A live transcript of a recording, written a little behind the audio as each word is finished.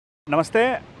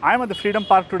Namaste, I am at the Freedom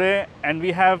Park today and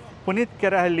we have Puneeth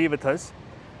Kerehalli with us.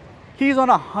 He is on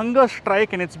a hunger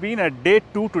strike and it's been a day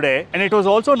 2 today. And it was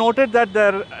also noted that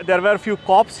there were a few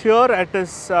cops here at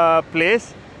his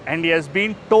place and he has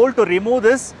been told to remove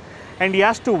this and he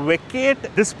has to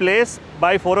vacate this place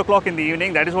by 4 o'clock in the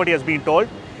evening. That is what he has been told.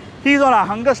 He is on a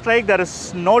hunger strike. There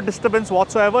is no disturbance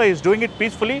whatsoever. He is doing it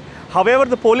peacefully. However,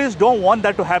 the police don't want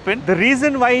that to happen. The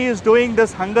reason why he is doing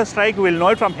this hunger strike, we will know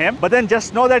it from him. But then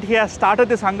just know that he has started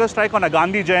this hunger strike on a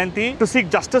Gandhi Jayanti to seek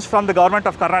justice from the government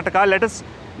of Karnataka.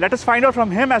 Let us find out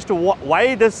from him as to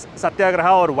why this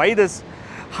satyagraha or why this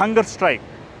hunger strike.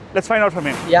 Let's find out from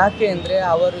him.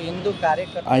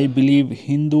 I believe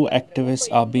Hindu activists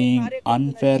are being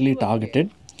unfairly targeted,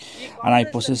 and I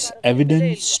possess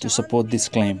evidence to support this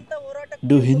claim.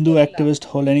 Do Hindu activists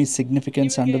hold any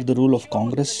significance under the rule of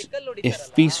Congress?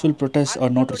 If peaceful protests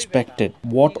are not respected,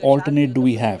 what alternate do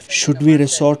we have? Should we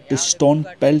resort to stone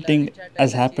pelting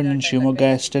as happened in Shimoga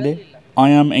yesterday? I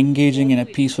am engaging in a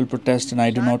peaceful protest and I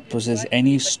do not possess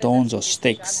any stones or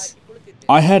sticks.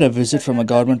 I had a visit from a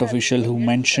government official who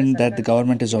mentioned that the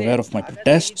government is aware of my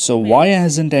protest, so why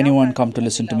hasn't anyone come to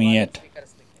listen to me yet?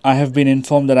 I have been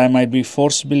informed that I might be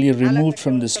forcibly removed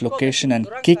from this location and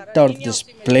kicked out of this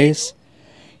place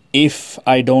if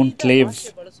I don't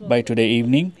leave by today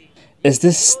evening. Is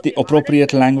this the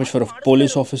appropriate language for a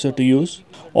police officer to use?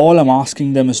 All I'm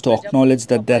asking them is to acknowledge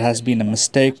that there has been a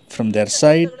mistake from their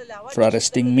side for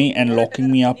arresting me and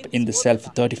locking me up in the cell for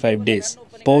 35 days.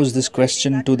 Pose this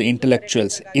question to the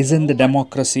intellectuals. Isn't the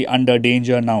democracy under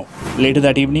danger now? Later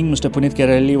that evening, Mr. Puneeth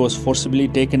Kerehalli was forcibly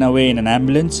taken away in an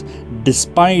ambulance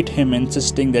despite him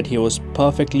insisting that he was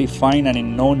perfectly fine and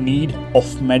in no need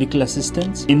of medical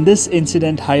assistance. In this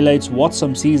incident highlights what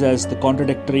some sees as the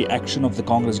contradictory action of the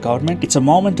Congress government. It's a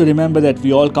moment to remember that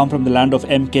we all come from the land of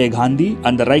M.K. Gandhi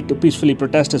and the right to peacefully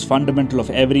protest is fundamental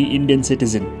of every Indian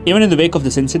citizen. Even in the wake of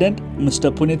this incident,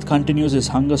 Mr. Puneeth continues his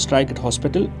hunger strike at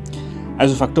hospital.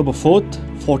 As of October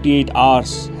 4th, 48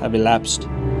 hours have elapsed.